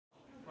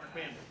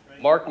Manley,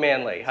 right? Mark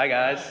Manley. Hi,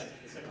 guys. Hi,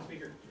 the second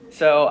speaker.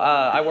 So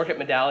I work at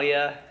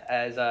Medallia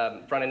as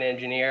a front-end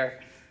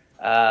engineer.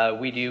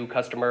 We do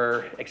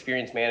customer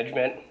experience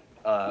management.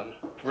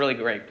 Really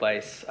great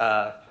place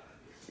for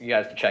you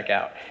guys to check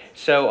out.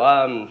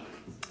 So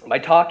my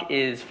talk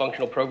is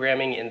functional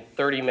programming in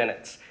 30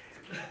 minutes.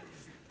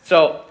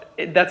 So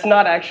that's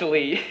not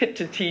actually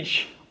to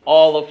teach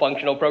all of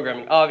functional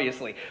programming,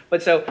 obviously.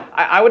 But so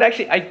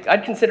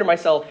I'd consider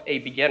myself a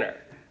beginner.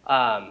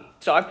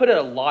 So I put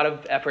a lot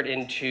of effort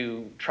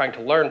into trying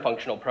to learn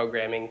functional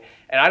programming,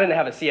 and I didn't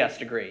have a CS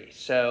degree.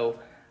 So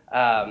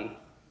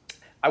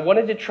I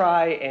wanted to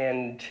try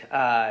and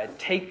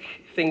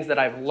take things that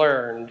I've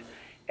learned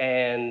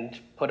and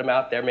put them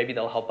out there. Maybe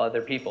they'll help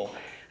other people.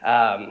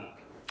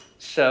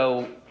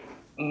 So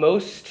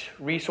most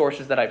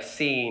resources that I've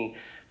seen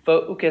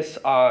focus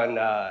on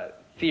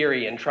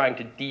theory and trying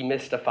to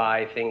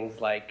demystify things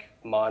like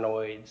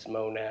monoids,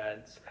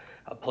 monads,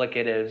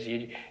 applicatives,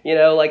 you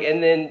know, like,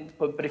 and then,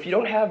 but if you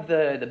don't have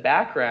the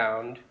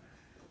background,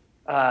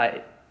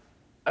 I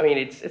mean,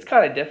 it's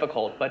kind of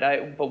difficult, but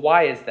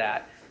why is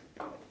that?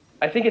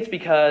 I think it's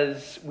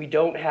because we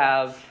don't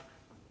have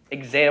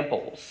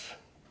examples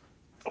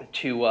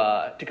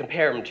to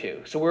compare them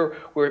to. So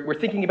we're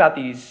thinking about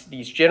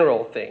these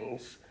general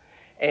things,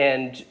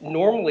 and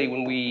normally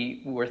when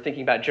we're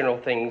thinking about general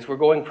things, we're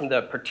going from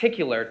the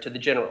particular to the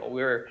general.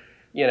 We're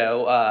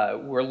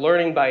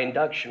learning by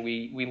induction.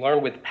 We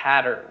learn with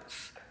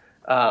patterns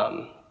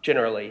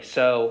generally.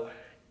 So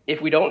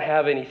if we don't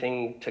have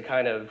anything to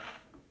kind of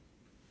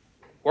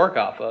work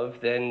off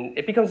of, then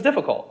it becomes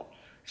difficult.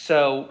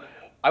 So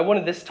I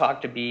wanted this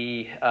talk to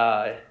be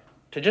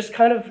to just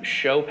kind of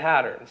show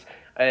patterns.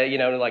 You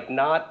know, like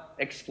not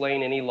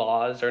explain any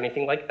laws or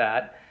anything like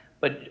that,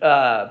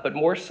 but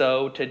more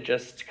so to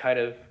just kind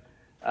of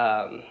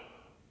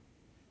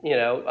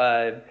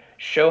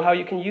show how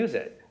you can use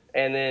it.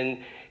 And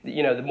then,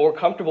 you know, the more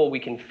comfortable we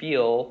can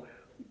feel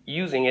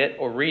using it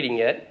or reading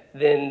it,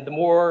 then the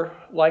more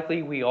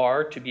likely we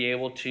are to be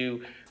able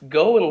to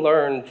go and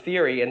learn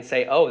theory and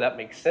say, oh, that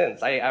makes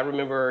sense. I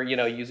remember, you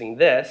know, using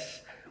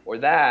this or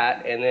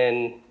that, and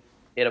then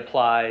it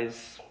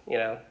applies, you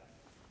know,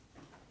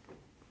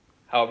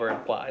 however it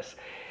applies.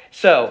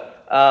 So,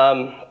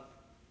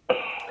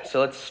 so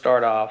let's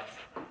start off.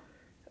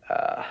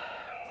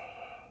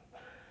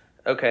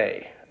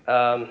 Okay.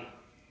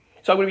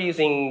 So I'm going to be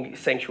using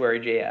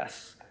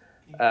Sanctuary.js.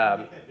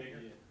 Are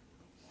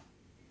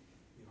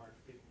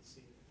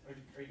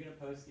you going to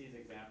post these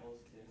examples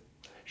too?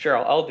 Sure,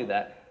 I'll do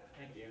that.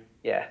 Thank you.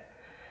 Yeah.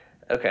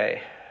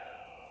 Okay.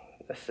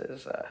 This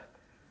is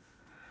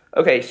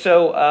okay.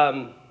 So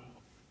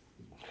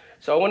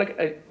so I want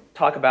to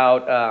talk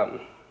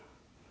about.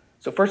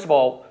 So first of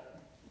all,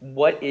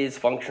 what is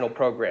functional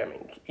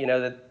programming? You know,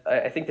 that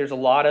I think there's a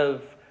lot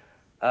of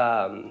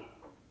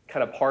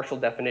kind of partial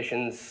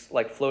definitions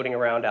like floating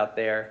around out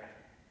there,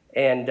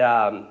 and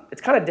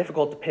it's kind of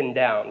difficult to pin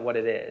down what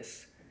it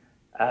is.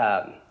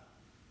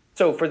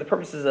 So for the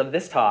purposes of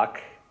this talk,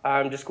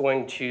 I'm just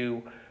going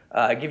to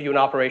give you an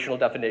operational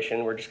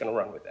definition. We're just going to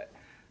run with it.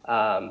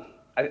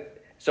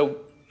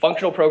 So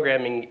functional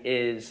programming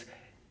is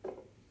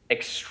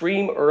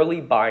extreme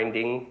early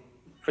binding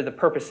for the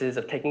purposes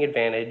of taking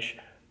advantage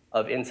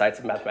of insights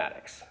of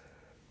mathematics.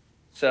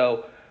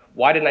 So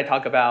why didn't I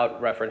talk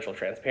about referential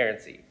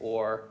transparency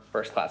or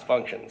first-class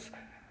functions?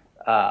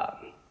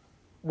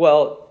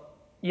 Well,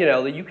 you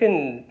know, you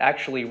can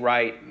actually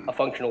write a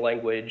functional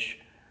language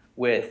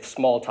with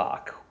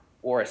Smalltalk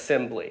or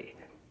assembly.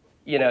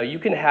 You know, you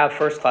can have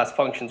first-class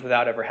functions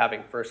without ever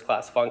having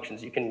first-class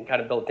functions. You can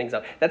kind of build things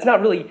up. That's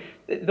not really,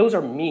 those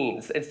are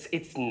means.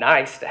 It's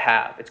nice to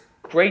have. It's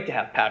great to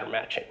have pattern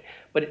matching.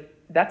 But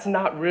that's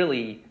not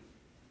really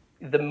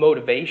the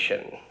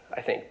motivation,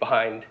 I think,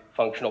 behind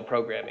functional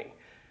programming.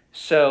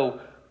 So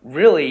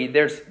really,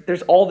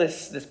 there's all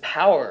this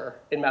power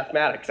in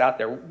mathematics out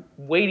there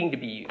waiting to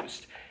be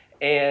used.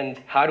 And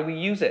how do we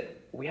use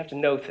it? We have to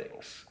know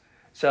things.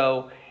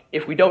 So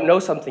if we don't know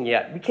something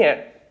yet, we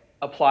can't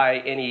apply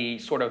any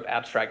sort of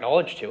abstract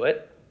knowledge to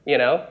it. You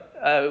know,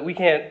 we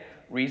can't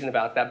reason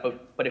about that.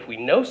 But if we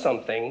know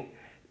something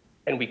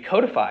and we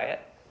codify it,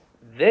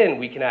 then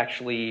we can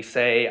actually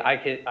say,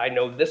 I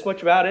know this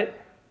much about it,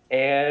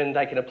 and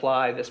I can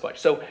apply this much.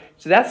 So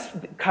that's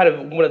kind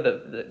of one of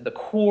the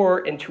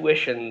core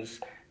intuitions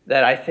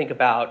that I think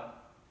about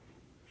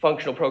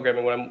functional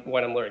programming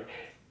when I'm learning.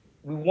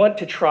 We want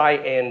to try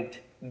and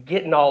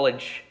get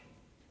knowledge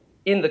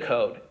in the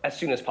code as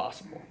soon as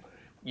possible.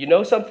 You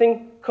know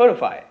something,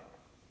 codify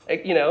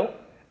it. You know,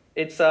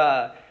 it's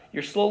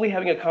you're slowly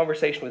having a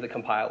conversation with the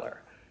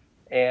compiler,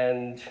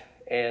 and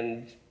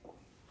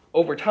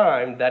over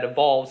time that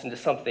evolves into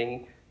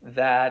something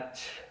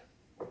that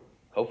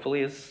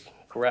hopefully is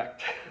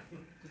correct.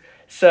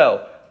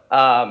 So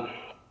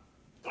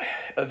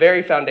a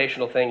very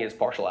foundational thing is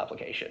partial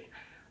application.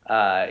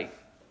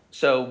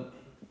 So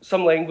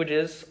some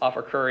languages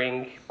offer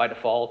currying by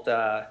default.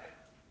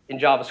 In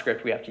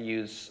JavaScript, we have to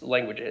use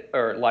languages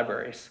or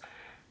libraries.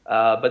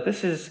 But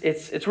this is,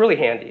 it's really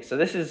handy. So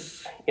this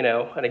is,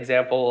 an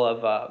example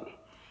of,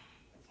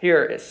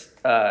 here is,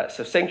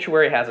 so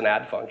Sanctuary has an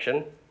add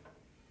function,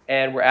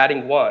 and we're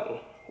adding 1.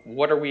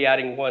 What are we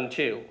adding 1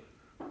 to?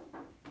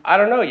 I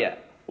don't know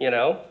yet,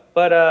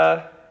 but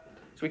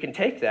so we can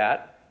take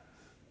that,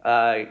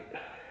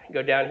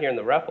 go down here in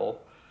the REPL.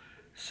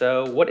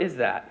 So what is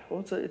that?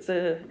 Well, it's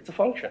a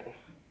function.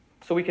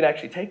 So we can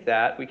actually take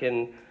that, we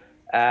can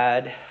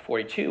add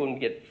 42 and we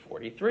get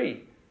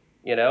 43,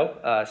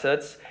 So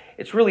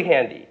it's really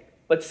handy.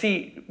 But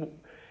see,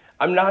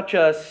 I'm not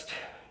just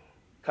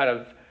kind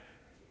of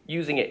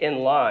using it in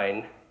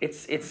line.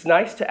 It's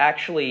nice to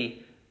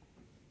actually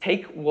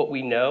take what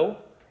we know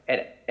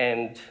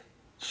and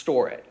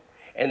store it.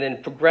 And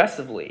then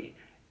progressively,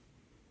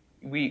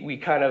 we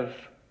kind of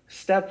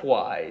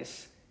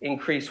stepwise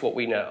increase what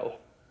we know.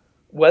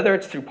 Whether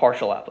it's through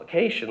partial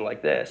application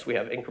like this, we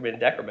have increment and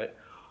decrement,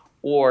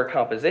 or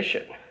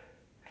composition.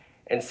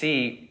 And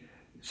see,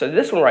 so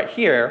this one right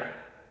here,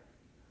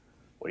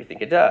 what do you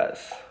think it does?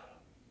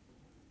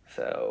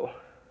 So,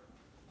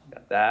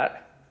 got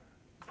that,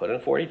 put in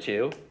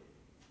 42.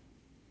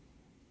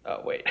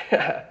 Oh, wait,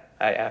 I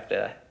have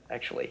to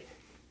actually,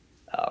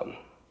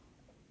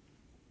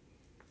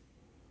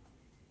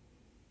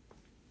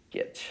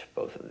 get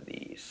both of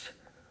these.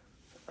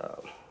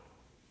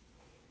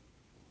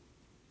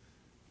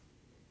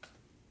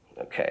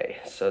 Okay,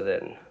 so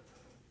then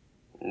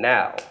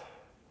now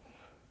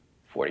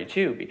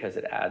 42, because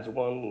it adds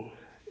 1,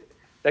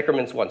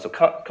 decrements 1. So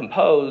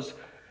compose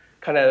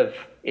kind of,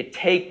 it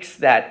takes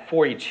that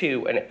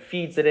 42 and it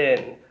feeds it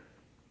in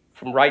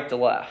from right to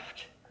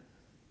left.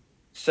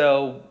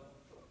 So,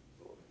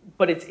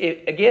 but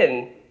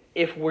again,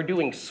 if we're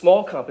doing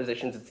small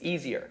compositions, it's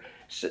easier.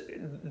 So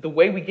the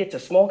way we get to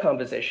small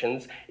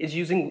compositions is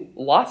using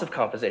lots of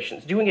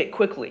compositions, doing it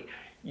quickly.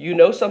 You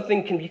know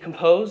something can be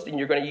composed and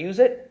you're going to use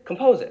it,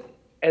 compose it,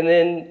 and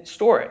then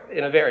store it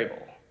in a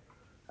variable.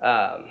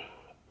 And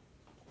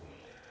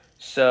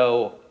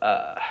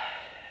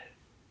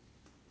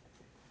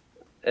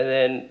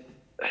then,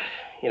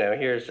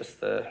 here's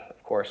just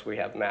of course, we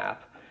have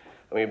map.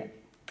 I mean,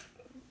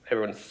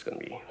 everyone's going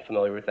to be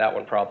familiar with that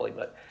one probably,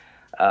 but,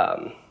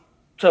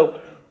 so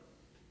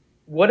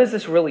what does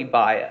this really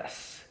buy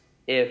us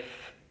if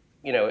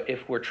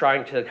we're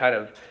trying to kind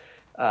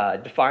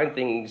of define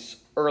things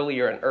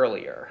earlier and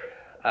earlier,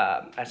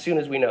 as soon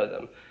as we know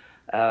them?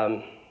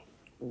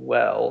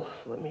 Well,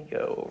 let me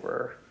go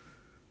over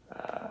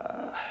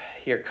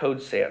here,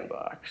 Code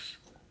Sandbox.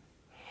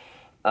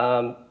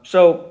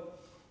 So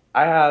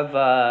I have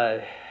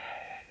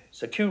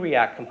 2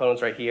 React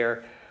components right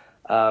here.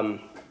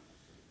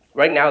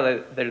 Right now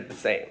they're the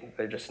same.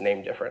 They're just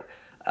named different.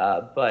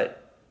 But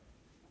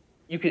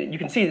you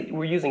can see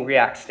we're using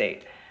React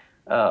state.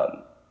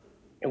 And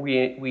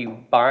we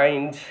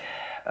bind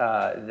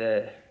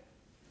the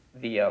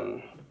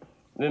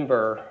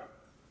member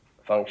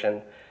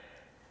function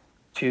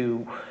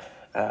to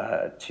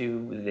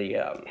the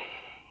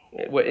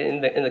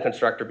in the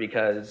constructor,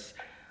 because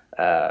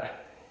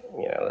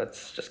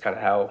that's just kind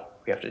of how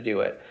we have to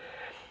do it.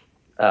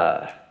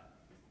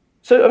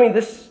 So I mean,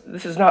 this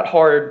is not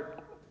hard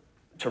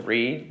to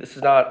read. This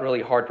is not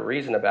really hard to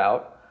reason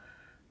about.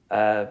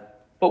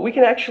 But we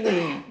can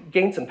actually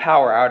gain some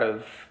power out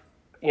of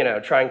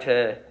trying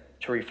to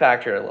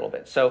refactor it a little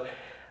bit. So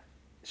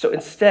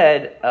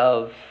instead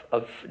of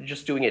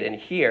just doing it in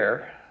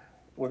here,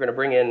 we're going to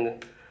bring in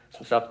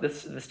some stuff,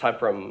 this time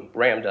from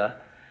Ramda.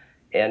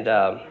 And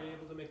are you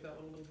able to make that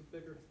one a little bit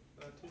bigger,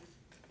 too?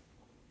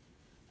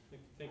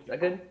 Thank you. Is that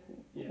good?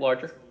 Yeah,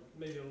 Larger?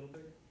 Maybe a little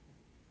bigger.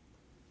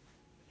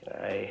 Can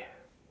I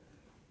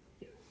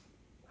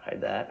hide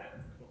that?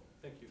 Cool.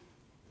 Thank you.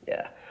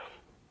 Yeah.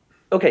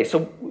 Okay,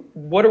 so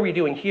what are we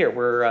doing here?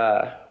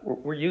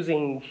 We're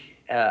using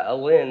a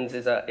lens.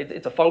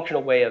 It's a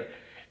functional way of,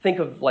 think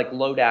of like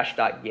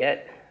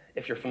lodash.get,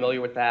 if you're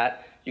familiar with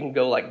that. You can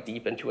go like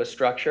deep into a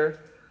structure,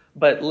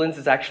 but lens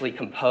is actually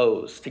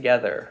composed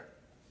together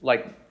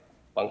like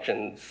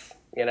functions,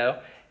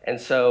 And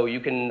so you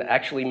can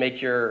actually make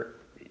your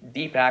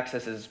deep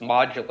accesses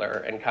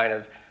modular and kind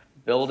of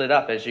build it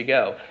up as you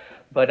go.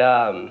 But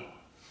I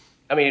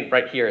mean,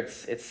 right here,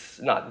 it's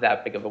not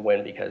that big of a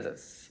win,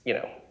 because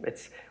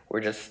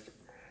we're just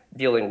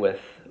dealing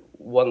with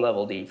one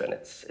level deep, and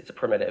it's a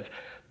primitive.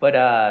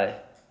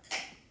 But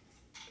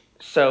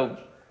so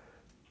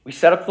we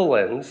set up the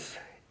lens,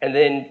 and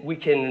then we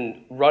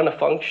can run a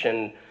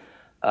function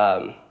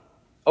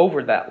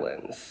over that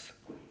lens.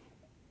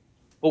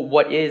 But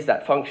what is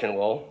that function?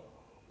 Well,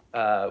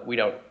 we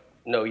don't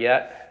know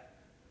yet.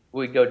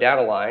 We go down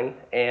a line,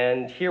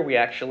 and here we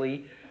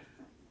actually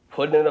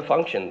put in a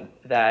function,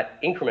 that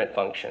increment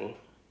function.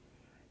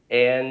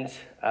 And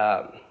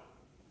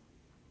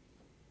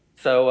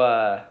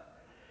so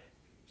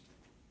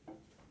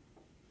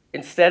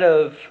instead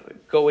of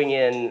going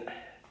in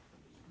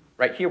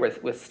right here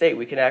with state,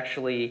 we can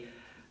actually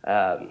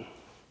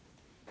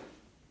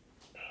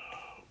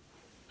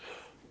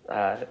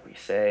we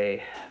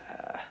say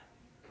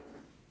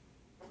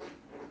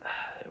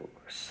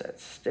set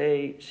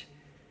state,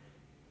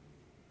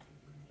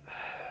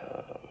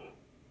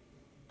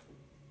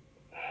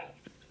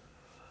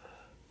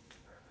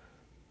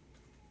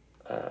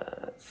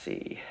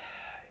 see,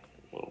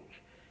 ink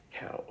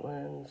count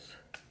lens.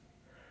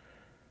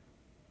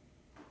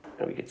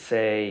 And we could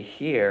say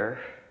here,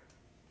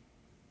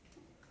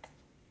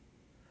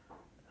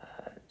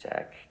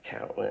 deck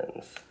count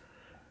lens.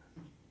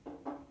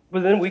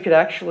 But then we could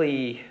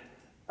actually,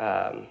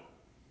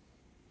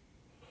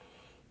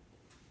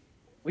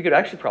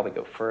 probably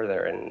go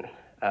further and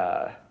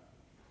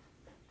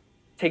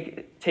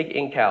take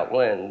ink out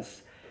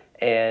lens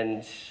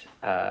and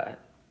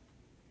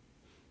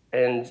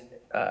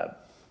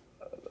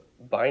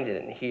bind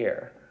it in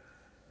here.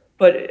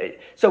 But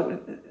so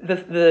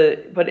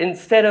but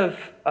instead of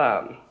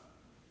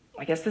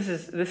I guess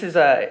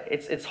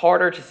it's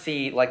harder to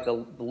see like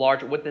the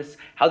larger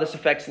how this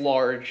affects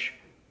large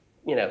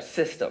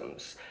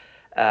systems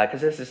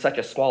because this is such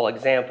a small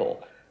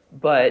example.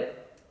 But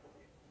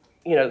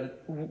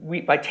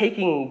by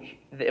taking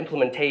the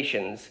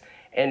implementations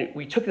and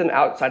we took them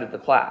outside of the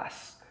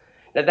class.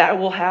 Now that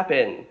will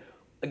happen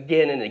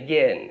again and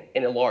again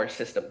in a large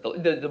system.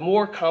 The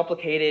more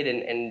complicated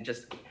and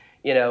just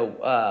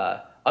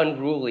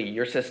unruly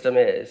your system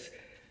is,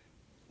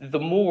 the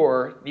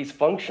more these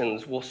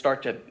functions will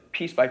start to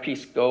piece by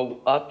piece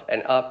go up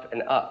and up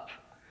and up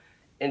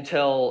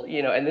until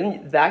and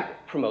then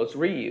that promotes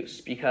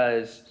reuse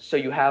because so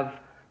you have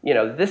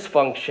this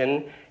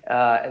function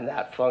and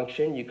that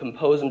function, you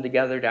compose them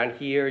together down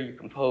here, you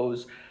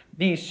compose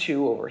these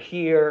two over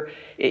here.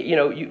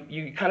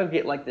 You kind of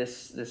get like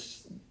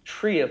this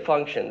tree of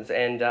functions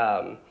and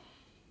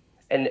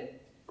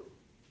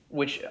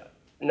which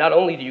not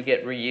only do you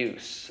get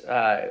reuse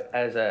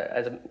as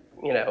a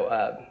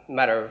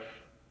matter of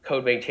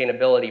code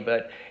maintainability,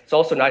 but it's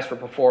also nice for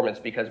performance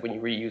because when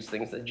you reuse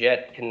things, the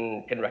jet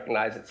can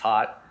recognize it's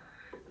hot.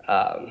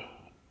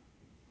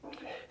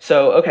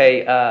 So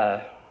okay.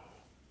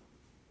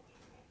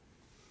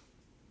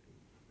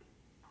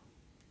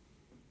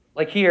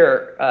 Like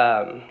here,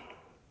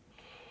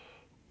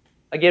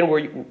 again,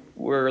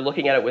 we're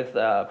looking at it with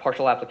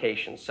partial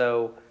applications.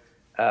 So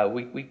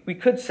we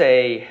could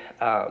say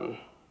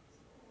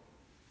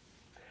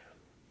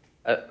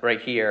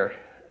right here,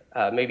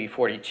 maybe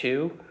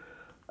 42.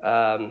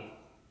 But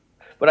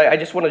I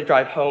just want to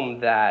drive home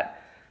that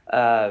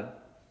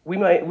we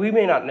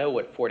may not know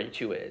what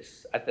 42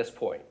 is at this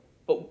point,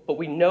 but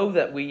we know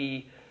that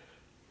we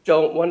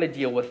don't want to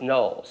deal with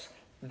nulls.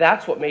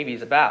 That's what maybe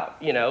is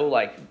about,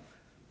 like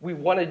we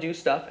want to do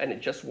stuff and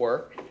it just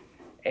work,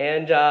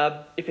 and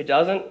if it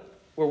doesn't,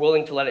 we're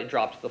willing to let it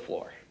drop to the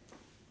floor.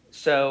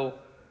 So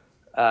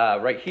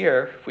right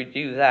here, if we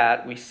do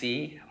that, we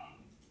see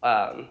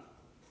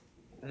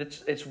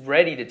it's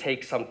ready to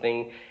take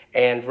something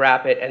and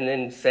wrap it and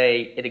then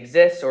say it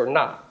exists or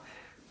not,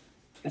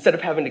 instead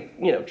of having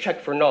to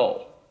check for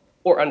null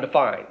or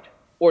undefined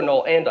or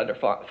null and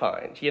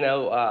undefined.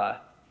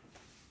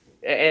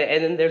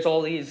 And then there's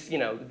all these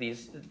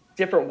these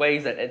different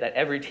ways that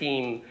every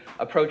team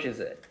approaches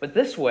it. But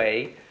this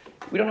way,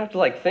 we don't have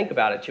to think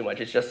about it too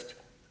much. It's just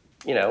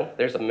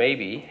there's a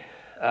maybe,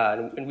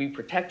 and we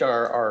protect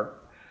our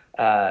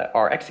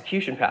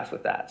execution paths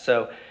with that.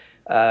 So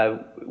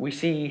we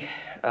see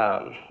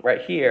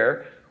right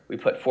here, we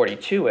put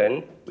 42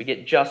 in, we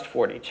get just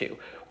 42.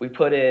 We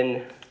put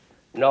in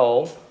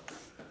null.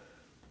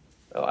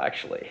 Oh,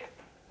 actually,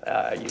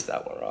 I used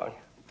that one wrong.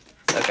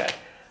 Okay.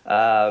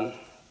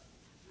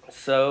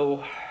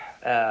 So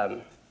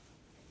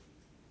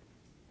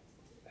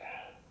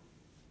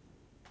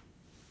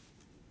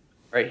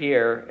right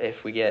here,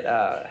 if we get,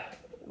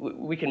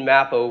 we can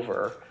map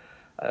over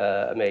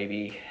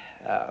maybe.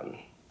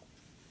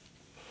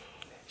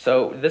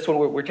 So this one,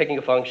 we're taking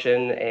a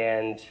function,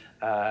 and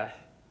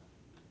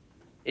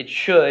it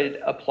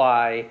should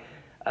apply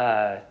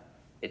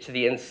it to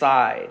the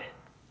inside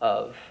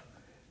of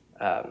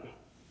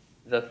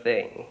the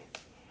thing,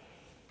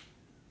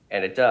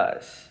 and it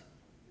does.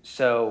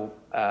 So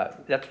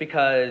that's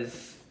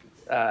because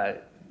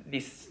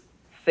these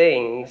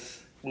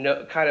things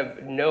kind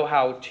of know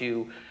how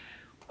to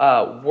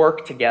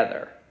work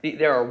together.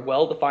 There are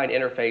well-defined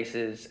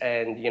interfaces,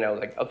 and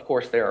of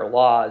course there are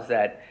laws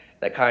that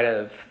kind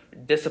of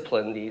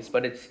discipline these.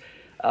 But it's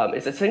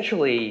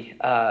essentially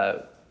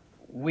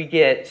we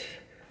get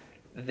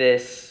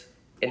this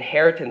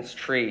inheritance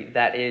tree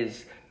that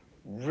is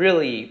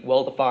really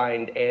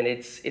well-defined, and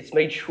it's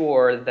made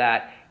sure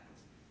that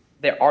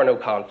there are no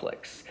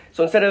conflicts.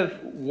 So instead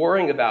of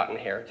worrying about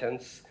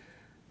inheritance,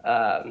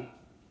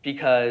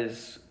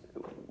 because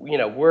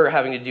we're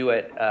having to do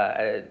it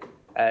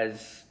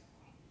as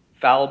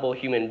fallible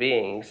human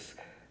beings,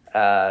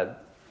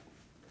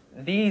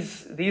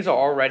 these are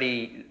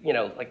already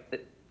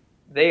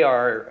they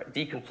are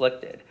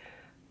deconflicted,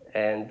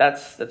 and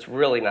that's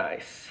really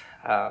nice.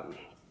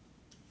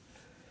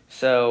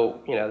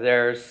 So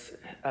there's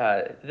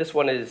this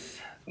one is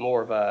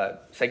more of a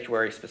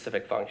sanctuary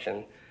specific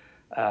function.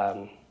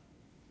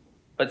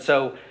 But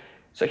so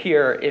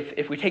here,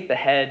 if we take the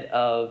head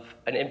of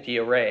an empty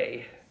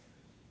array,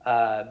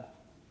 does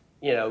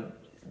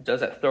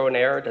it throw an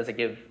error? Does it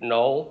give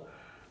null?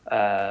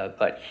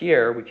 But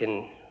here we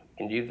can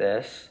do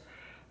this,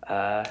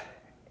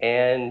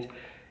 and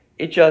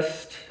it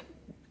just,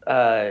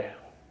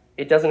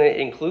 it doesn't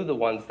include the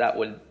ones that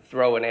would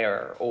throw an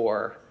error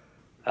or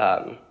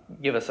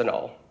give us a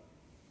null.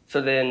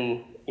 So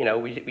then,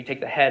 we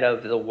take the head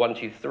of the 1,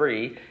 2,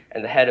 3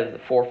 and the head of the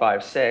 4,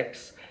 5,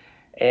 6,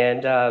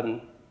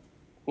 and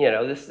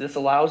this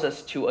allows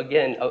us to,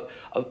 again,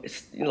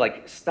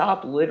 like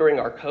stop littering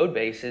our code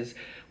bases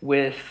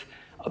with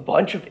a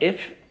bunch of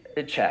if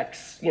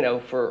checks,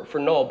 for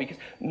null, because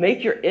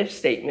make your if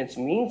statements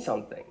mean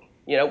something.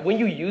 When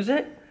you use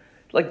it,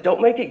 like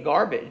don't make it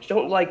garbage.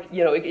 Don't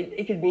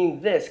it could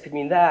mean this, could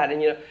mean that,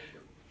 and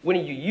when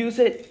you use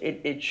it,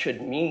 it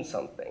should mean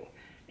something.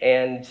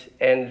 And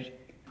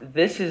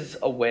this is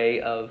a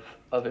way of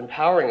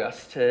empowering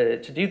us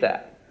to do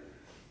that.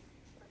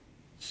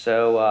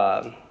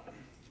 So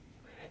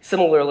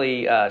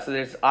similarly, so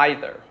there's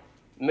either.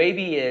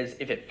 Maybe is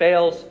if it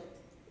fails,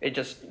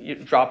 you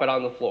drop it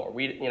on the floor.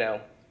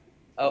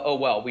 Oh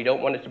well, we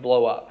don't want it to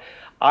blow up.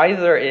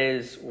 Either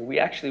is we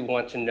actually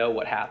want to know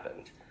what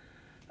happened,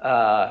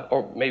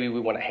 or maybe we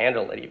want to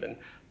handle it even.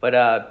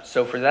 But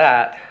so for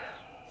that,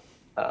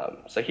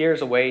 so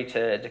here's a way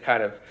to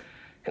kind of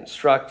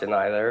construct an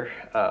either.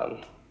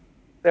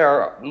 There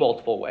are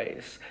multiple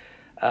ways.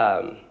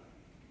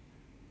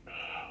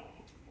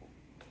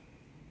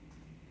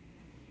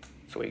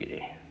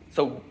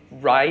 So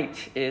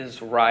right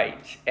is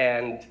right,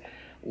 and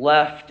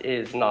left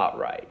is not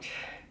right.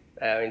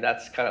 I mean,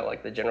 that's kind of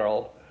like the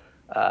general,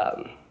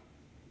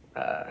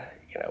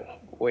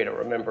 way to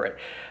remember it.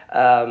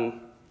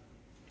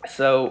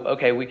 So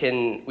okay, we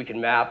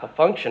can map a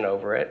function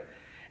over it,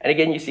 and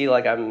again, you see,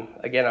 like I'm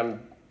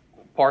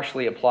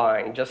partially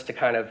applying just to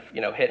kind of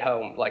hit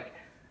home. Like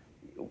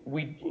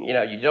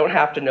you don't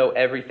have to know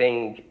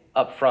everything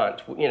up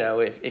front.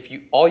 If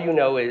you all you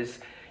know is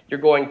you're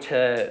going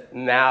to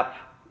map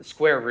the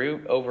square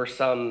root over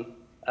some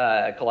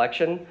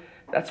collection,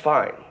 that's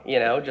fine.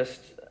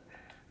 Just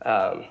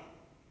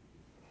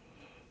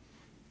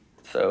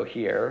so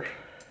here,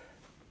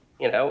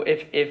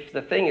 if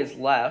the thing is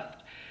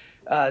left,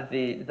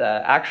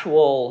 the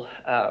actual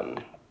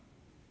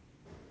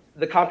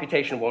the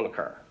computation won't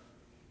occur.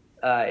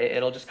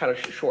 It'll just kind of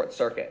short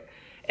circuit,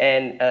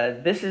 and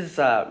this is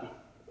kind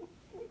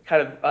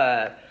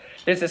of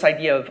there's this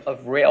idea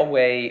of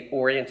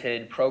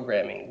railway-oriented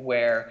programming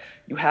where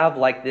you have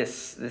like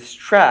this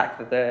track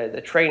that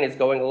the train is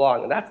going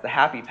along, and that's the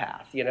happy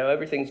path.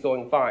 Everything's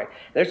going fine.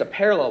 There's a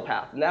parallel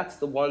path, and that's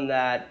the one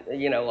that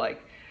like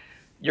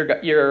you're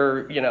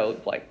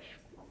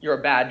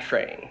a bad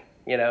train.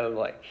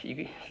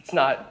 It's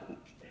not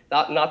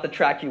the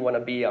track you want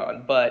to be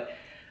on. But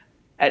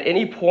at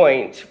any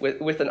point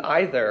with an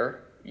either,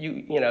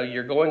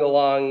 you're going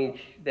along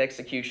the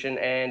execution,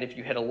 and if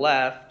you hit a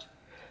left,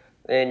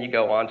 then you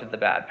go on to the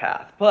bad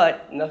path.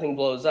 But nothing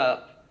blows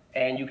up,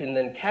 and you can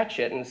then catch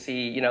it and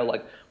see,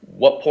 like,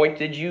 what point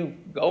did you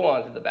go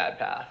on to the bad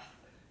path,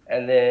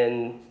 and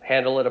then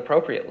handle it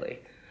appropriately.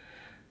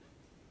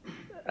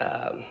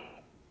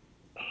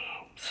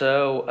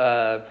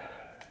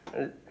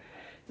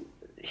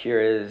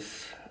 Here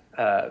is,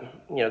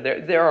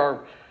 there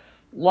are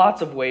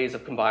lots of ways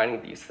of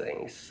combining these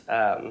things.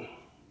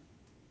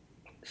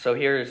 So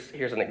here's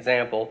an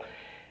example.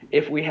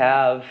 If we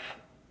have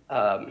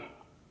a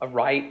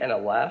right and a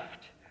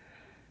left,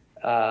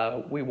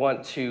 we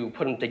want to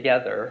put them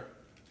together.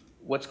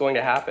 What's going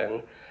to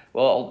happen?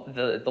 Well,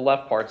 the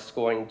left part's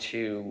going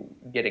to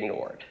get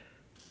ignored,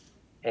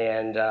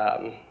 and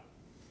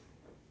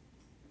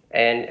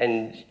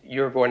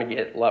you're going to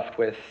get left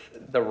with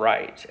the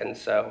right, and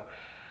so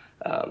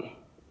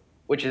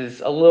which is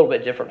a little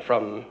bit different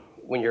from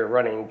when you're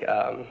running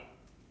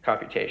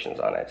computations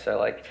on it. So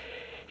like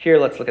here,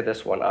 let's look at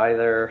this one.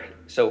 Either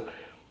so.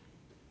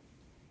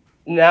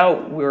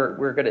 Now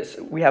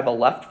we have a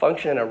left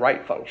function and a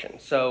right function.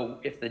 So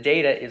if the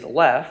data is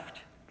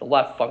left, the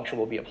left function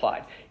will be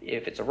applied.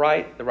 If it's a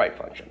right, the right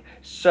function.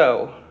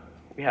 So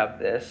we have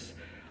this.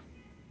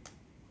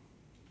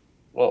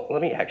 Well,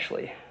 let me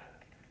actually.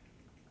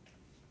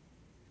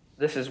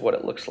 This is what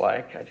it looks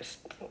like. I just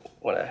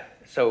want to.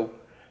 So,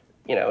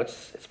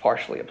 it's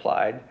partially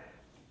applied.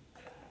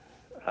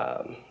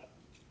 And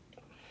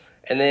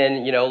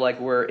then like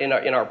we're in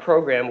our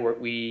program where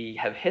we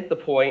have hit the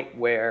point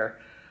where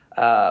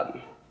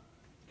the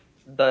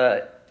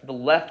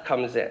left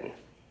comes in.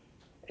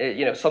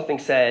 Something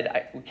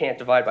said we can't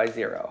divide by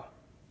 0.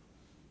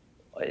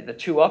 The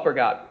 2 upper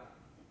got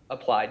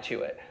applied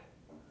to it.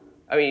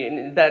 I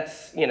mean,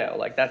 that's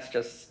that's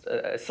just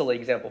a silly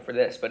example for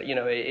this, but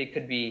it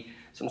could be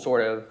some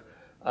sort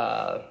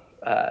of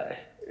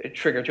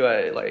trigger to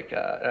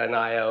an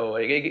IO.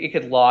 It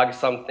could log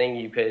something.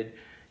 You could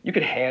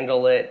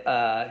handle it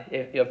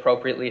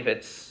appropriately if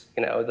it's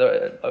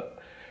a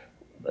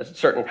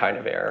certain kind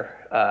of error.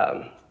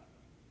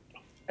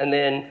 And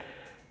then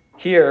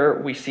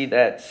here we see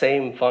that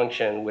same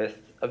function with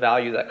a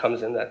value that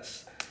comes in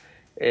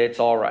it's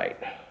all right.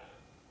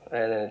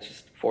 And then it's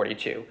just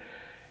 42.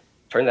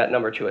 Turn that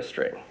number to a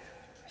string.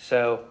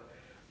 So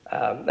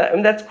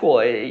that's cool.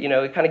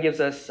 It kind of gives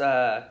us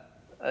a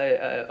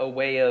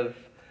way of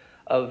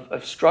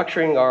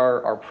structuring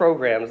our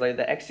programs, like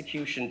the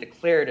execution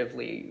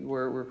declaratively.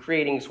 We're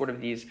creating sort of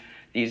these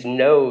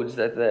nodes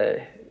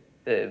that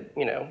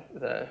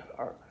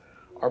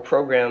our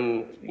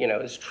program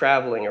is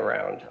traveling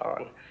around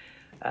on.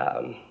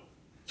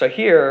 So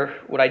here,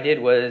 what I did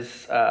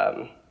was,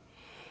 so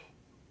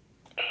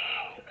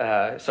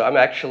I'm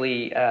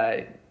actually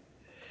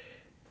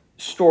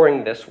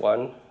storing this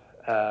one.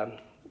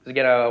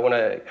 Again, I want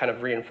to kind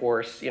of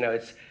reinforce,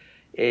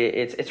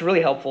 it's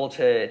really helpful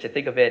to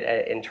think of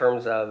it in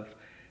terms of,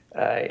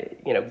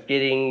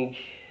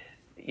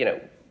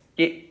 getting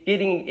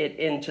it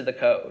into the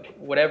code,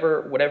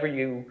 whatever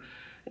you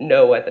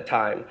know at the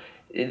time.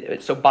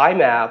 So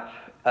ByMap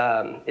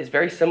is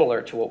very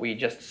similar to what we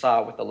just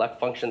saw with the left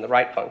function, the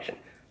right function.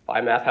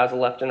 ByMap has a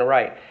left and a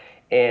right,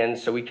 and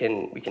so we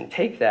can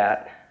take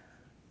that,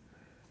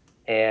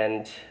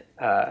 and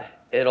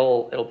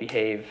it'll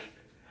behave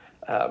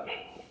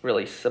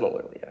really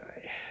similarly.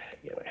 I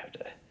have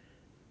to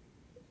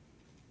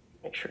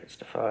make sure it's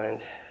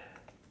defined.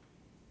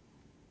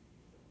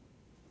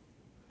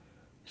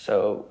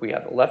 So we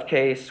have a left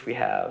case, we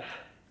have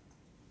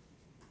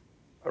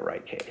a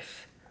right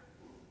case.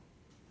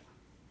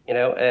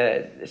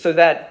 So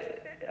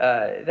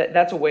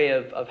that's a way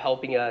of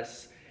helping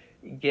us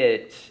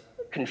get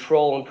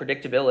control and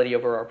predictability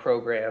over our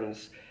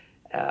programs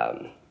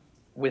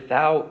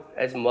without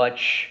as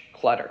much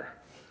clutter.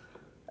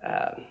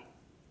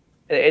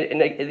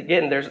 And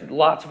again, there's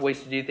lots of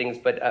ways to do things,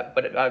 but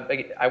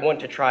I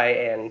want to try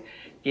and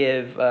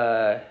give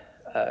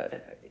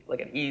like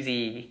an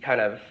easy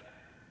kind of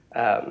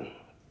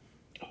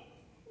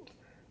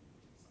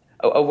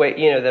a way,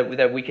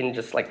 that we can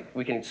just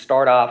we can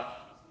start off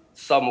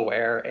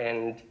somewhere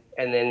and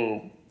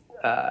then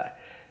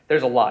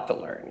there's a lot to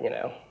learn,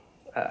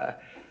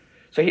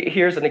 So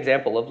here's an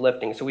example of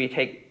lifting. So we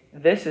take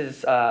this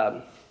is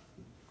a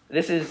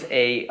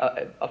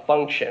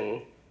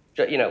function.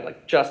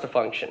 Just a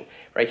function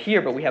right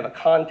here, but we have a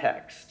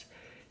context.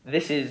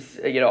 This is,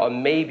 a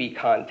maybe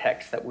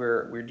context that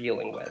we're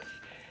dealing with.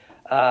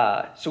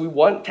 So we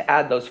want to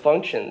add those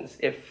functions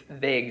if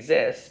they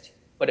exist,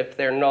 but if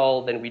they're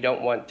null, then we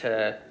don't want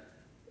to,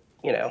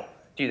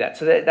 do that.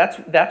 So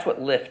that's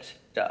what lift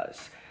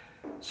does.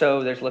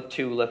 So there's lift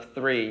 2, lift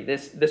 3.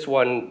 This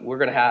one we're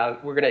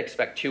gonna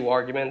expect 2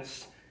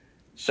 arguments.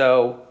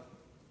 So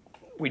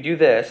we do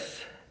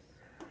this,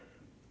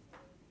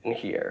 and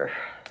here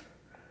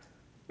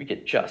we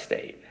get just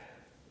 8.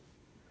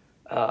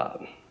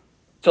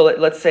 So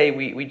let's say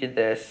we did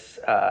this,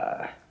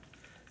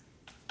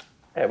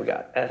 and we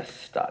got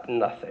s dot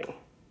nothing.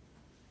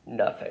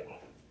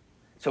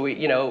 So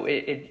you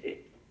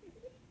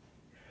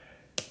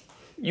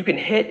can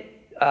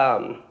hit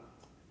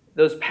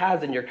those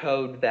paths in your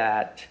code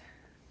that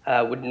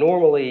would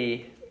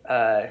normally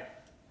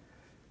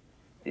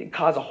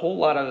cause a whole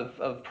lot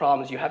of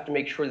problems. You have to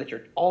make sure that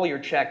all your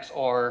checks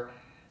are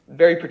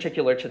very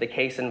particular to the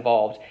case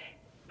involved.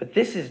 But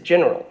this is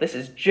general. This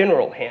is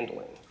general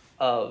handling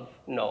of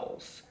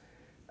nulls,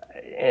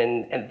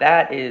 and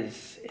that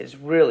is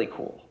really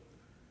cool.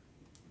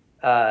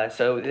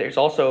 So there's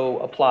also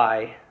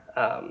apply.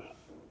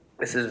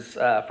 This is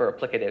for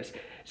applicatives.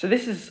 So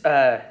this is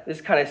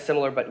kind of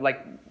similar, but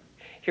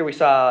here we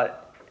saw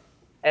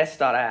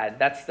s.add.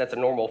 That's a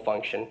normal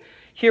function.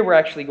 Here we're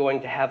actually going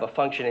to have a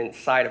function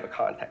inside of a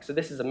context. So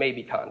this is a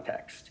maybe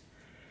context.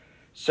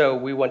 So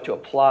we want to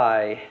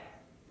apply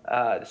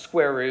the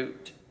square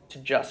root to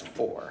just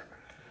 4.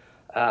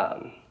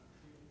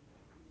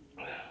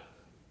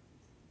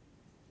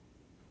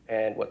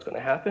 And what's going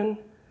to happen?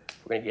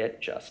 We're going to get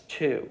just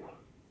 2.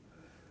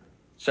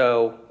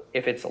 So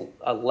if it's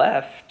a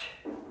left,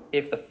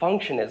 if the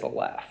function is a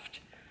left,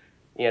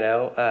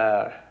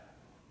 no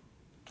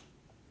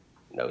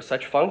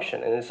such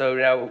function. And so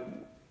now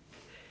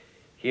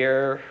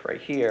here, right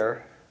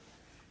here,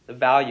 the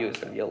value is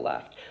going to be a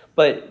left.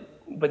 But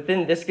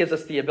then this gives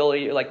us the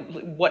ability,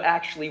 what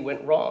actually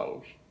went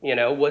wrong?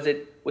 Was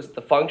it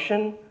the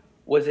function?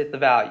 Was it the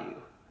value?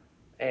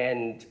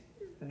 And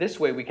this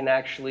way we can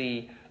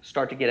actually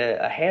start to get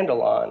a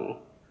handle on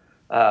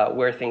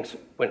where things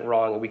went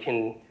wrong, and we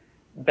can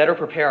better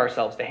prepare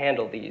ourselves to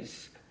handle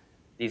these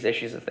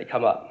issues as they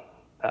come up.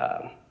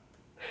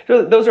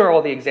 So those are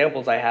all the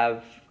examples I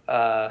have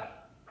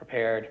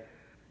prepared.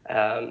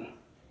 Any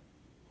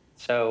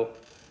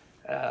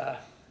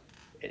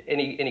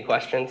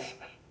questions?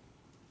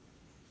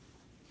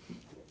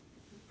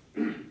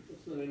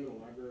 What's the name of the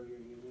library you're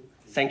using?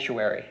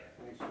 Sanctuary.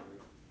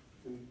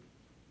 And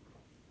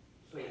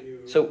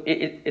So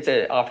it's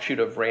an offshoot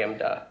of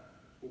Ramda.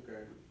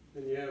 Okay.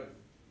 And you have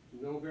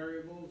no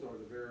variables, or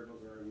the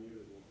variables are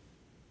immutable?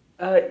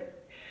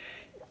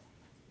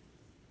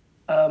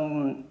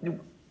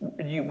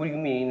 What do you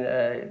mean?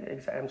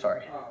 I'm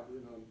sorry.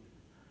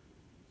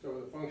 So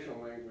in the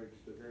functional language,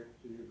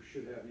 you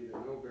should have either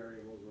no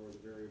variables or the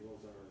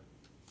variables are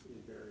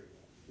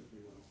invariable, if you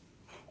will.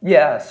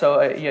 Yeah, so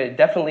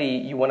definitely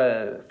you want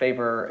to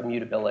favor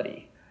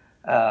immutability.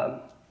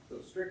 So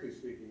strictly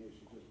speaking, you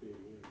should just be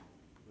immutable,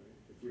 right?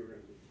 If you were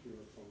going to do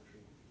a function.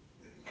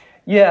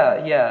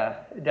 Yeah,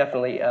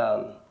 definitely.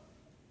 And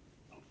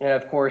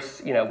of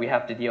course, we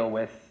have to deal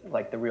with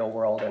like the real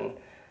world and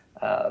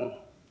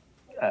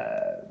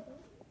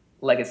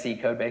legacy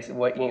code base,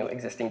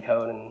 existing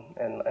code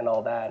and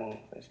all that, and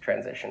there's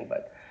transition.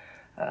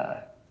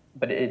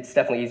 But it's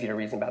definitely easy to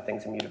reason about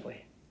things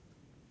immutably.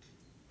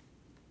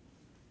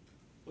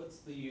 What's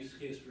the use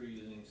case for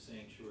using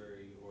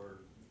sanctuary or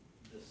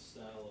this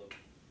style of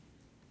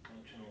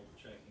functional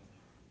checking?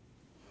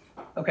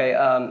 Okay,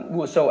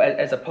 well, so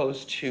as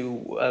opposed to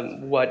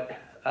what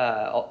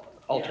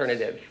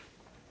alternative? Yes.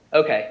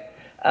 Okay,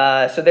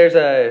 so there's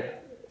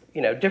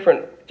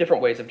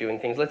different ways of doing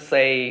things. Let's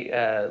say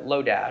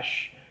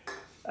Lodash.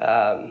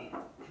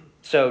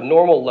 So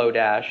normal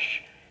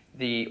Lodash,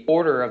 the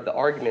order of the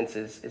arguments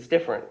is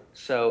different.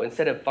 So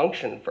instead of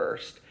function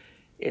first,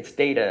 it's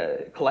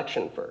data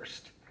collection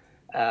first.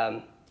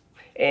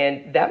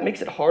 And that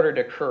makes it harder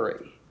to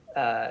query.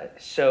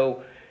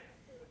 So,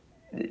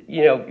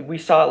 we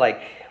saw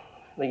like,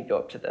 let me go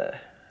up to the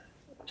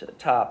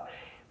top.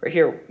 Right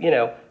here,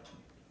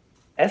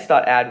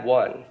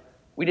 s.add1,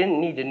 we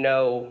didn't need to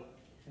know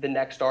the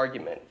next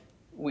argument.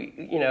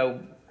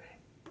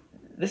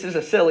 This is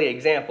a silly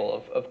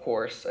example, of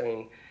course. I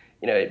mean,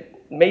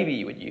 maybe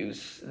you would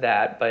use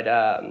that, but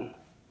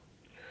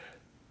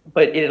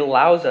it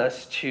allows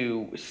us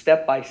to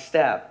step by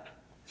step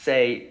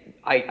say,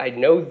 I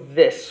know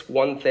this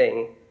one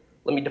thing.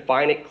 Let me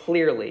define it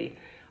clearly.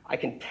 I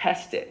can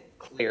test it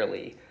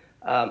clearly.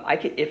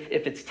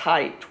 If it's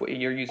typed,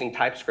 you're using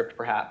TypeScript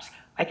perhaps,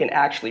 I can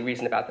actually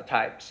reason about the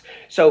types.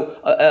 So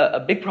a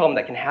big problem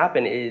that can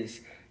happen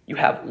is you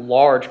have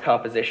large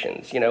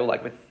compositions,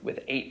 like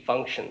with 8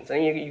 functions.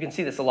 And you can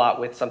see this a lot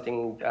with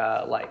something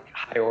like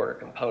higher order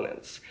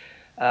components.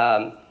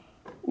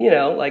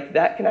 Like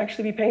that can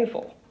actually be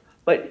painful.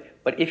 But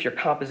if your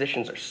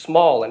compositions are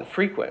small and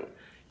frequent,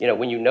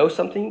 when you know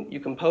something, you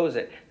compose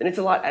it, then it's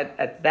a lot,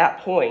 at that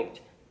point,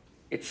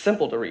 it's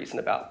simple to reason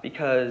about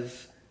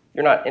because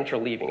you're not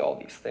interleaving all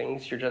these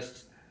things.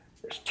 There's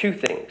 2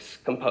 things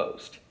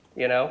composed,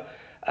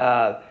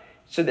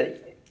 So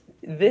that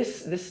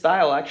this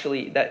style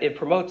actually, that it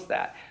promotes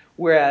that.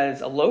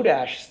 Whereas a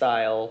Lodash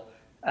style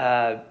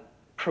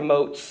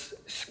promotes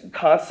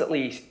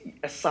constantly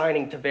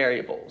assigning to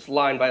variables,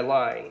 line by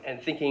line,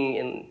 and thinking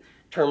in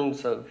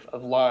terms of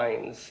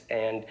lines,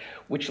 and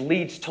which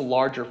leads to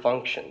larger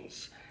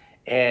functions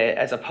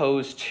as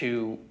opposed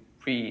to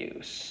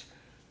reuse.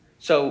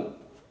 So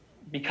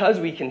because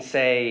we can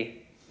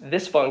say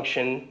this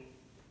function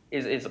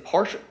is a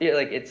partial,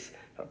 it's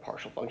not a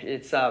partial function,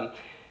 it's a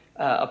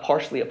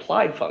partially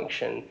applied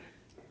function,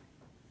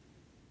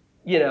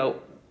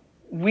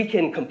 we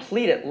can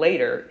complete it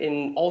later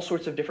in all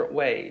sorts of different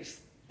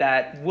ways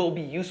that will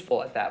be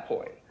useful at that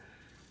point.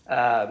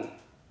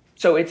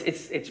 So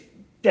it's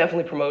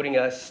definitely promoting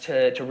us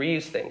to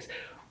reuse things.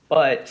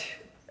 But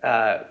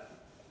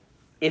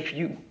if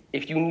you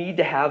need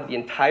to have the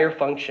entire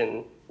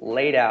function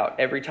laid out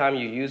every time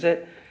you use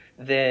it,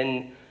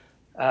 then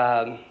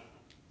how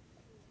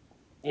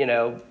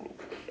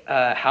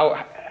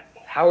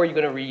are you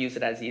going to reuse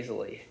it as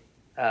easily?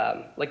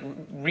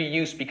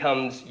 Reuse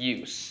becomes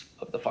use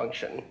of the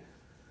function,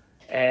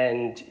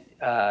 and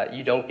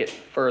you don't get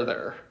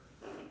further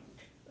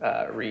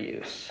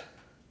reuse.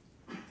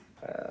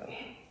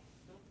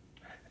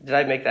 Did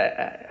I make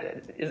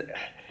that?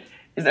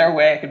 Is there a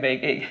way I could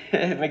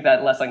make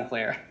that less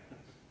unclear?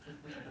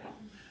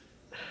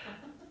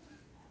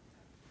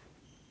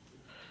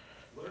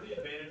 What are the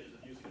advantages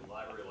of using a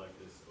library like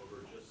this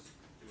over just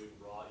doing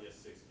raw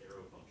ES6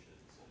 arrow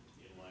functions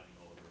and inlining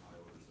all of your high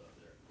order stuff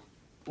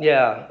there?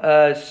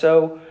 Yeah.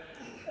 So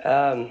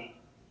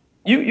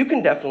you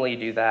can definitely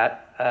do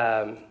that,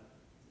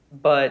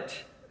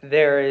 but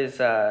there is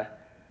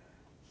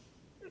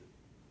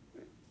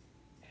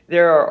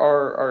there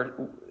are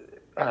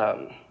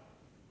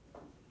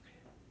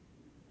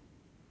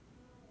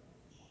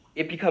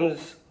it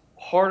becomes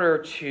harder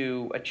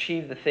to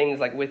achieve the things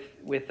like with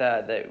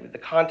the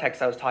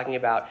context I was talking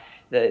about,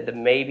 the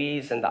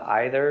maybes and the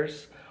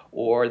eithers,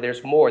 or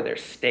there's more.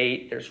 There's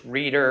state, there's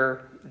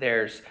reader,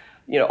 there's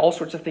all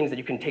sorts of things that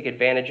you can take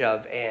advantage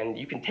of, and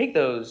you can take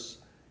those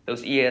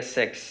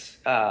ES6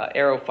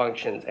 arrow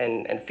functions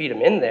and feed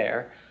them in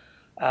there.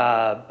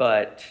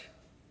 But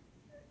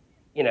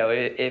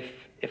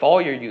if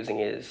all you're using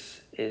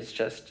is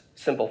just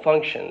simple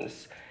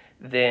functions,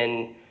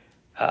 then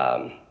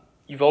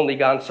you've only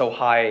gone so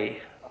high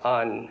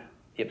on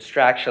the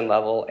abstraction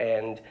level,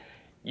 and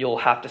you'll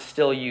have to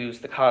still use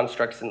the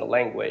constructs in the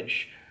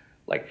language,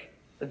 like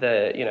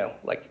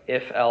like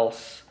if,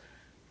 else,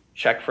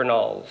 check for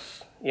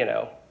nulls,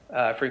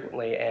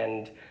 frequently.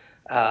 And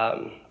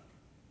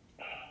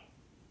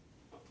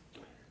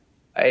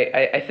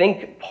I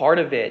think part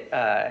of it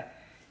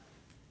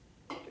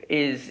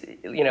is,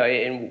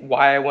 and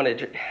why I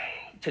wanted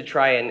to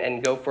try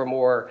and go for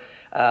more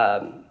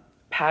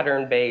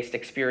pattern-based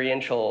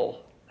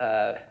experiential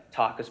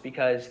talk is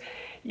because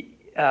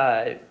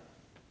I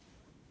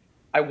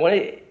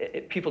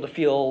wanted people to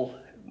feel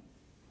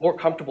more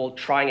comfortable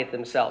trying it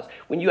themselves.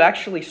 When you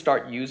actually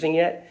start using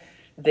it,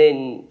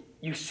 then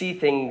you see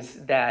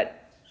things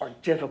that are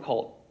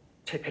difficult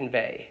to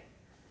convey.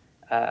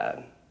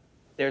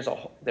 There's a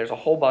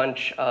whole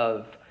bunch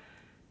of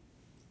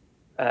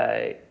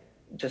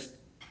just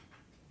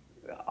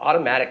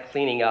automatic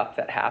cleaning up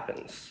that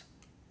happens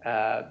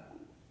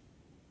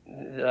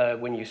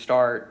when you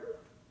start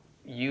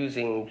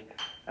using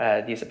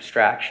these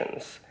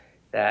abstractions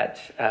that,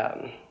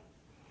 I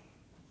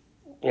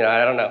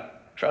don't know,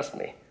 trust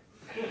me.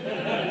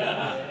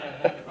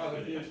 Well,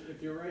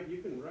 if you're right, you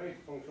can write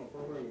functional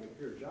programming in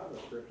pure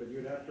JavaScript, but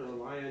you'd have to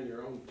rely on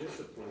your own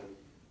discipline,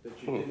 that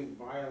you didn't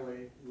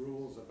violate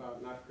rules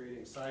about not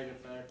creating side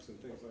effects and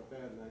things like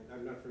that. And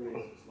I'm not familiar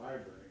with this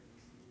library,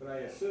 but I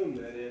assume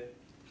that it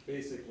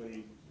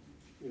basically,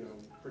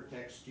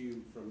 protects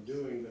you from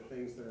doing the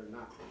things that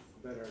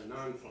are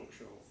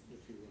non-functional,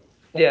 if you will.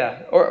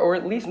 Yeah, or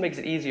at least makes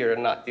it easier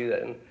to not do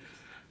them.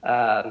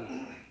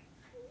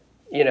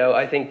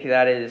 I think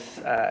that is,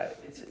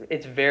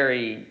 it's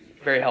very,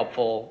 very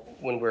helpful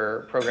when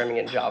we're programming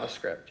in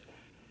JavaScript.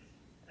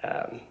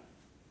 I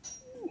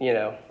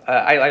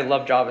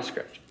love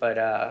JavaScript, but,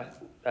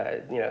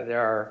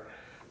 there are,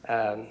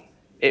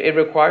 it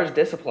requires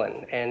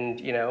discipline,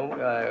 and,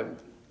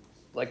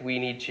 like we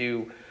need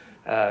to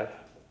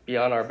be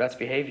on our best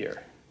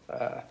behavior.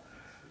 Yeah.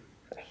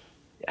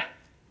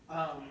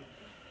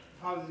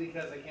 Probably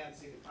because I can't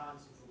see the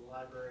constants of the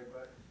library,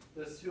 but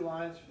there's 2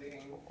 lines for the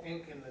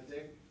ink and the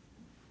dict.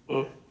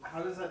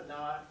 How is that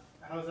not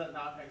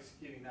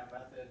executing that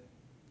method?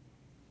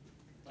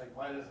 Like,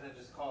 why doesn't it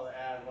just call the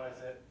add? Why does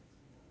that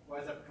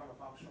become a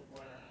functional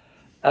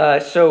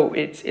pointer? So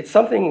it's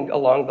something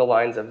along the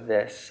lines of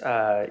this.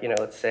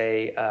 Let's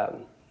say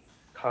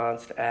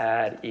const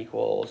add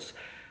equals,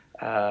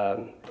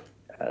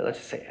 let's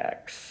just say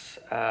x,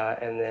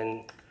 and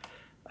then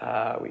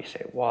we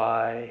say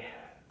y,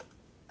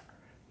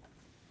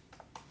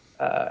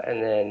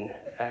 and then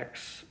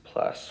x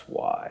plus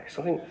y,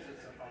 something.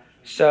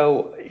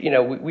 So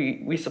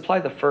we supply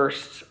the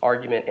first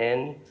argument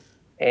in,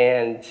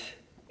 and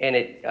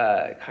it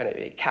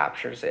it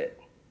captures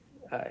it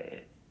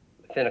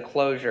within a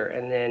closure,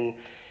 and then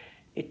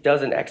it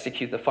doesn't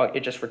execute the function.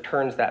 It just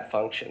returns that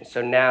function.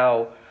 So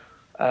now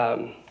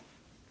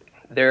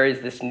there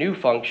is this new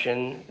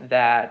function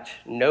that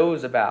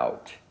knows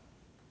about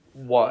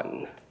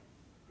 1.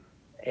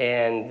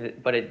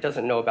 But it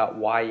doesn't know about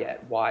y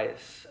yet. Y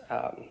is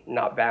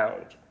not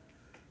bound.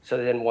 So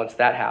then once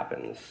that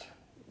happens,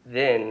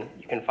 then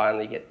you can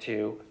finally get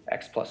to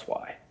x plus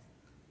y.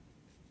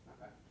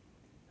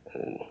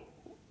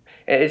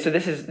 And so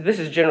this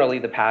is generally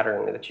the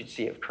pattern that you'd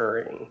see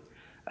occurring.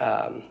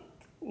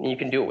 You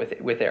can do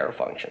it with arrow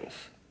functions.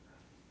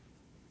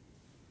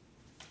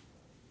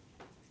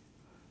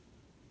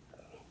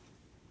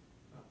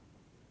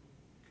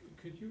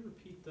 Could you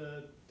repeat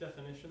the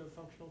definition of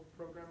functional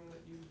programming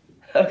that you...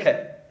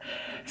 Okay.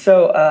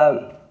 So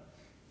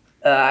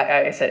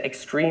I said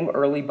extreme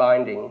early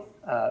binding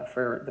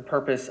for the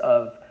purpose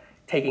of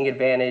taking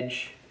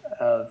advantage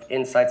of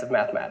insights of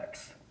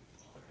mathematics.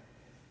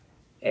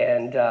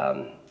 And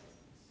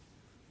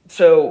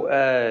so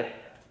I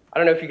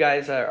don't know if you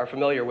guys are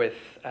familiar with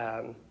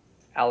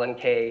Alan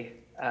Kay,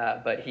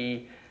 but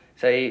he's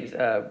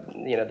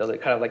the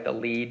kind of like the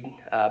lead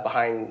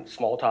behind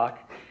Smalltalk.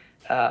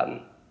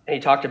 And he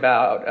talked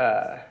about,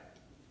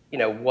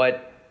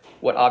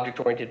 what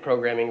object-oriented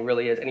programming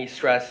really is, and he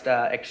stressed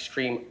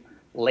extreme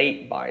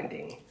late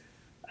binding,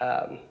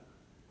 and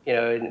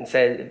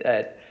said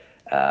that,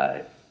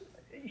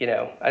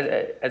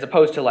 as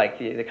opposed to like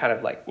the kind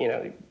of like,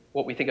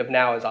 what we think of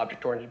now as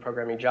object-oriented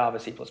programming, Java,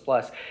 C++,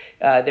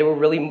 they were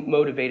really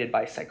motivated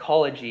by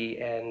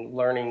psychology and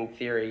learning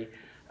theory.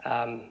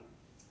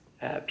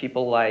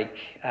 People like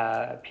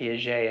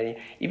Piaget and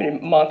even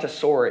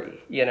Montessori,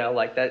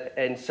 like that.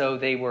 And so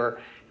they were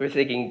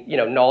thinking,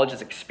 knowledge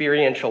is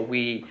experiential.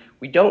 We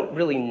don't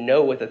really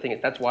know what the thing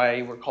is. That's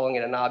why we're calling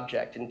it an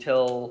object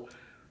until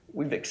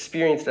we've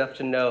experienced enough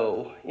to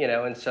know,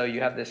 and so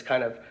you have this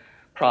kind of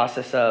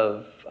process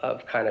of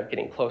kind of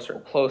getting closer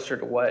and closer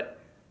to what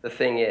the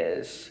thing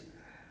is.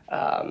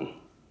 But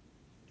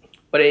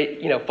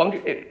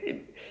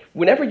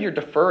whenever you're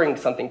deferring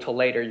something till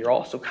later, you're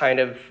also kind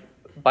of,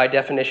 by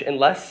definition,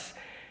 unless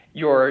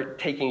you're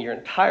taking your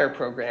entire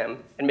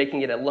program and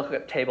making it a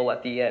lookup table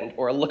at the end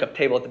or a lookup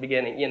table at the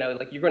beginning,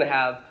 like you're going to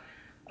have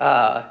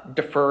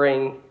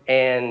deferring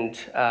and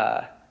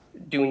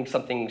doing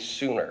something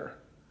sooner.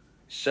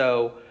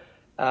 So,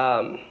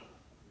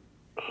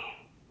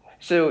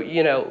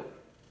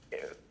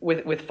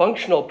 with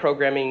functional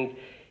programming,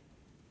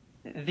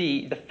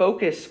 the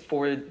focus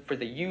for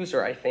the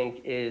user, I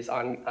think, is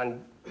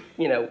on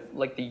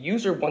like the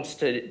user wants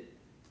to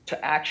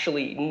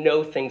actually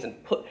know things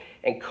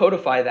and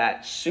codify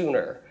that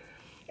sooner.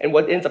 And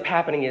what ends up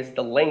happening is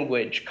the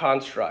language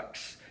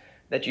constructs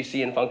that you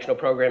see in functional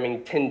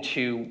programming tend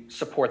to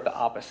support the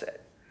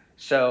opposite.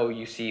 So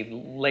you see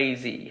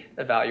lazy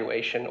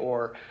evaluation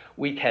or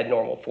weak head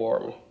normal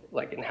form,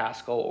 like in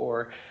Haskell,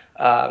 or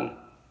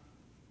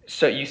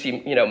so you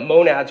see,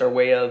 monads are a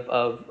way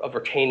of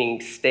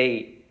retaining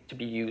state to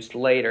be used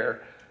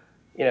later.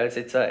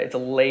 It's a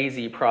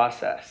lazy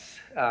process.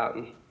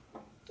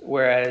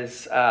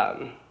 Whereas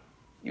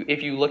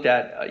if you looked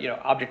at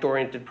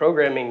object-oriented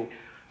programming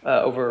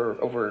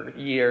over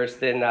years,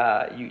 then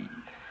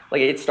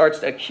it starts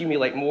to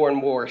accumulate more and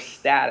more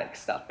static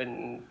stuff,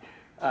 and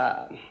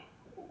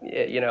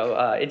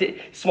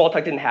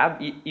Smalltalk didn't have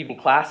even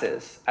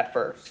classes at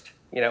first,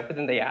 but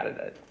then they added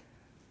it,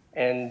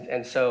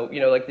 and so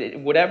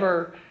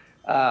whatever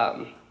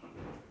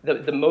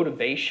the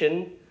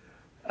motivation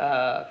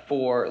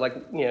for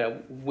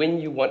when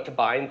you want to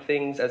bind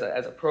things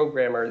as a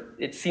programmer,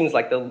 it seems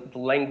like the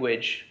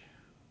language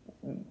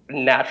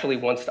naturally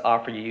wants to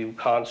offer you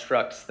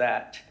constructs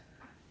that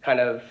kind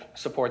of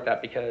support that,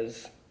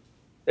 because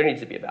there needs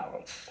to be a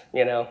balance,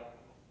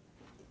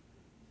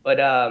 But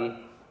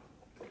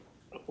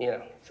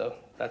so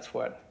that's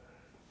what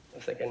I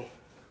was thinking.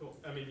 Cool.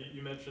 I mean,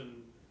 you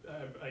mentioned,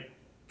 I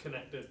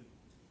connected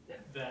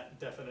that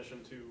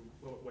definition to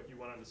what you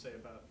wanted to say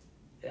about,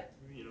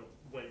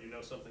 when you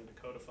know something to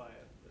codify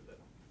it.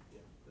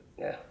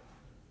 Yeah.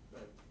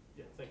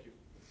 Yeah, thank you.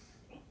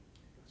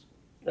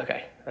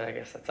 Okay, I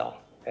guess that's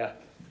all. Yeah.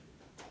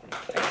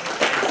 Thanks.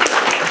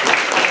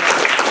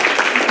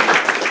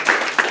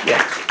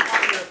 Yeah.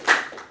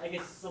 I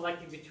guess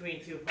selecting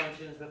between two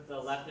functions with the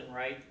left and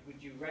right,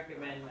 would you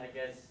recommend, I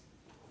guess,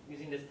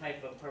 using this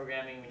type of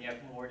programming when you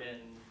have more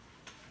than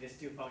these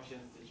two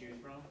functions to choose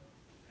from?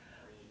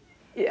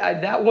 Yeah,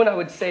 that one I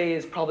would say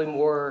is probably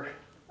more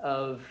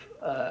of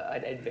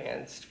an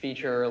advanced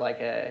feature,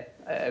 like a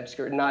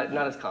obscure, not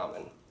as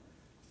common.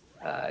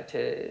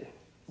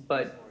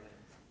 But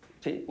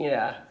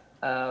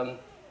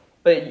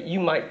you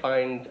might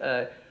find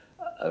a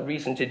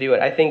reason to do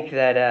it. I think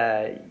that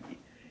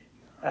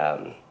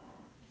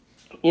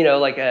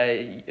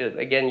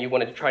again, you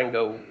want to try and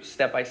go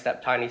step by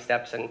step, tiny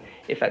steps, and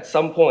if at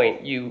some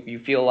point you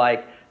feel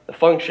like the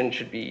function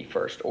should be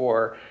first,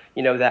 or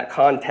that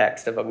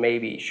context of a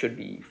maybe should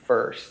be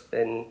first,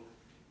 then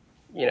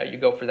you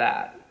go for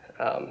that.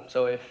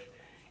 So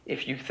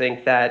if you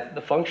think that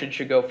the function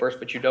should go first,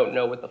 but you don't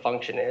know what the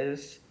function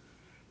is,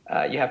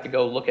 you have to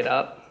go look it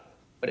up,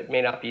 but it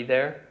may not be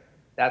there.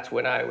 That's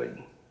when I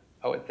would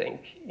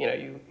think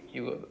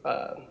you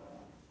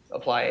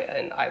apply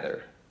an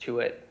either to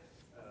it.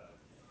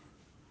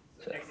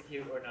 So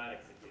execute or not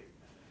execute.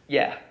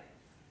 Yeah.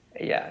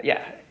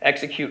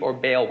 Execute or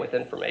bail with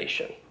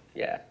information.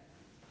 Yeah.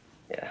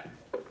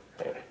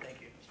 Thank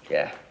you.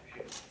 Yeah.